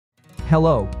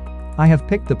Hello. I have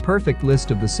picked the perfect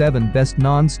list of the 7 best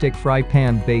non-stick fry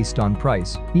pan based on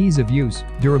price, ease of use,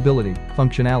 durability,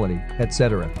 functionality,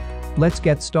 etc. Let's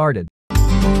get started.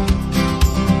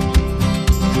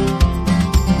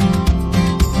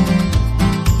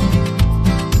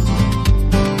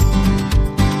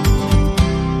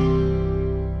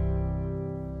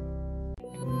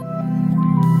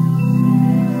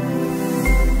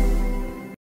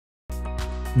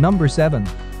 Number 7.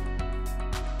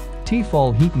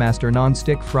 T-fal Heatmaster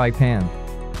Non-Stick Fry Pan.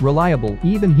 Reliable,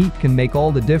 even heat can make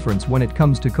all the difference when it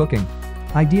comes to cooking.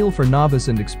 Ideal for novice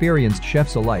and experienced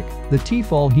chefs alike, the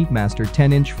T-fal Heatmaster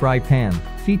 10-inch fry pan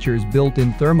features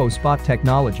built-in thermospot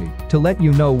technology to let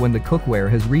you know when the cookware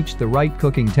has reached the right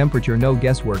cooking temperature. No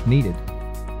guesswork needed.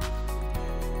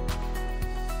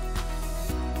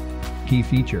 Key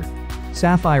feature: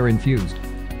 sapphire infused,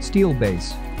 steel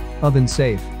base, oven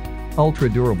safe, ultra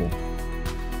durable.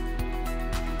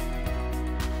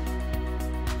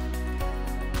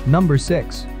 Number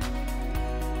 6.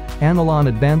 Anolon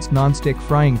Advanced Non-Stick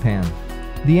Frying Pan.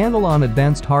 The Anolon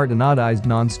Advanced Hard Anodized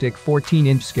Non-Stick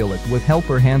 14-inch skillet with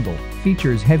helper handle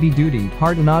features heavy-duty,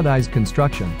 hard anodized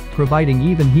construction, providing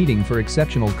even heating for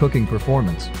exceptional cooking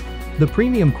performance. The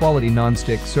premium quality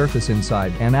non-stick surface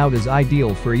inside and out is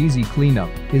ideal for easy cleanup,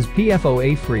 is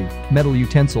PFOA-free, metal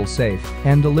utensil safe,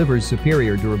 and delivers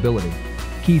superior durability.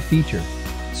 Key feature: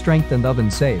 strength and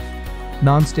oven safe,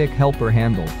 non-stick helper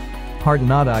handle, hard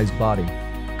anodized body,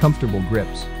 comfortable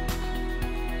grips.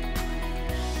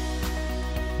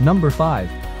 Number 5.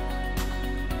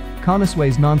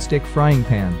 Caannasweis Non-Stick Frying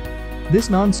Pan.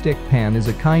 This non-stick pan is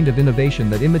a kind of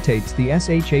innovation that imitates the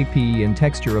SHAPE in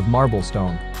texture of marble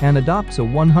stone and adopts a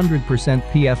 100%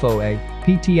 PFOA,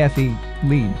 PTFE,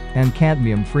 lead, and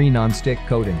cadmium-free non-stick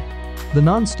coating. The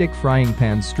non-stick frying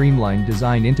pan's streamlined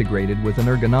design integrated with an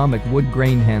ergonomic wood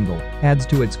grain handle adds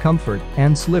to its comfort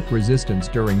and slip resistance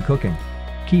during cooking.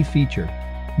 Key feature: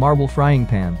 marble frying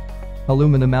pan,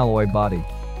 aluminum alloy body,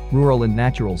 rural and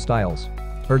natural styles,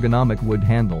 ergonomic wood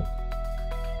handle.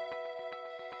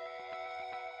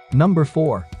 Number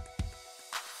 4.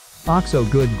 OXO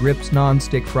Good Grips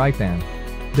Non-Stick Fry Pan.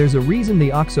 There's a reason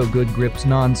the OXO Good Grips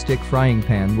Non-Stick Frying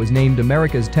Pan was named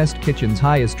America's Test Kitchen's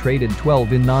highest rated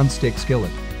 12-in non-stick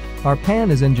skillet. Our pan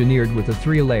is engineered with a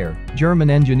 3-layer,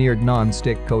 German-engineered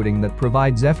non-stick coating that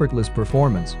provides effortless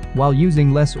performance while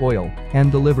using less oil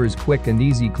and delivers quick and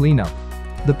easy cleanup.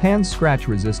 The pan's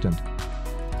scratch-resistant.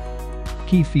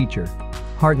 Key feature: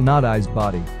 hard anodized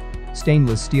body,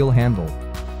 stainless steel handle,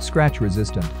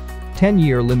 scratch-resistant,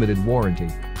 10-year limited warranty.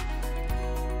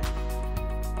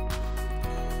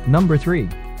 Number 3.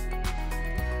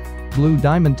 Blue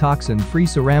Diamond Toxin Free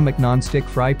Ceramic Non-Stick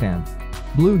Fry Pan.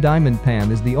 Blue Diamond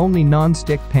Pan is the only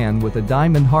non-stick pan with a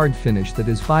diamond hard finish that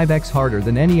is 5x harder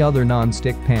than any other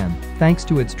non-stick pan, thanks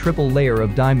to its triple layer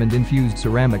of diamond-infused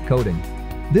ceramic coating.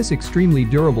 This extremely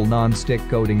durable non-stick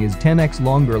coating is 10x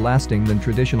longer lasting than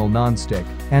traditional non-stick,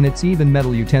 and it's even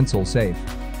metal utensil safe.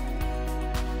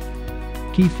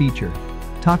 Key feature: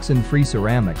 toxin-free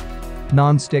ceramic,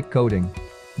 non-stick coating,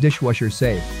 dishwasher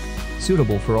safe,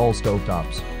 suitable for all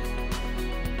stovetops.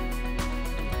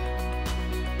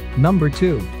 Number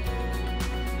 2.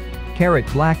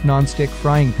 Carote Black Non-Stick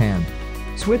Frying Pan.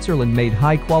 Switzerland-made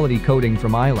high-quality coating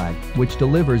from Ilag, which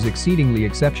delivers exceedingly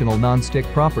exceptional non-stick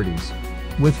properties.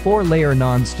 With 4-layer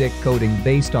non-stick coating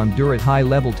based on Durit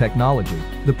high-level technology,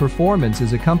 the performance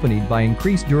is accompanied by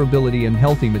increased durability and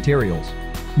healthy materials.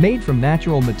 Made from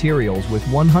natural materials with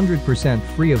 100%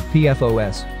 free of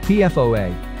PFOS,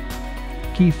 PFOA.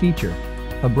 Key feature: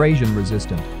 abrasion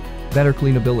resistant, better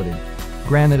cleanability,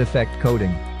 granite effect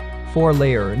coating,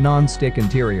 4-layer non-stick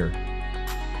interior.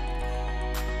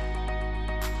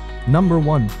 Number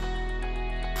 1.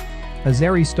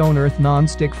 Ozeri Stone Earth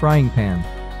Non-Stick Frying Pan.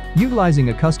 Utilizing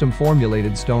a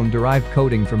custom-formulated stone-derived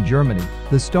coating from Germany,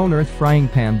 the Stone Earth Frying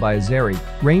Pan by Ozeri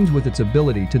reigns with its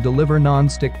ability to deliver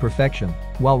non-stick perfection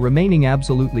while remaining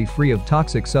absolutely free of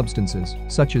toxic substances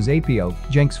such as APO,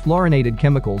 Jenks fluorinated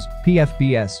chemicals,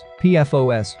 PFBS,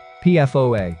 PFOS,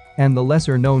 PFOA, and the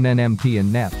lesser-known NMP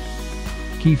and NEP.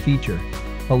 Key feature: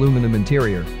 aluminum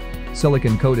interior,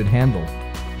 silicon-coated handle,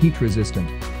 heat-resistant,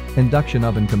 induction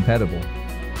oven compatible.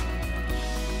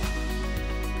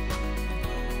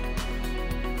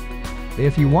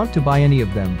 If you want to buy any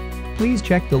of them, please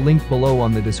check the link below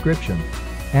on the description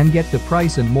and get the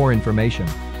price and more information.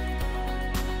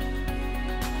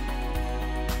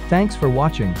 Thanks for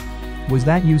watching. Was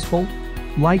that useful?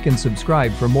 Like and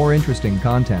subscribe for more interesting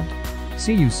content.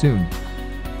 See you soon.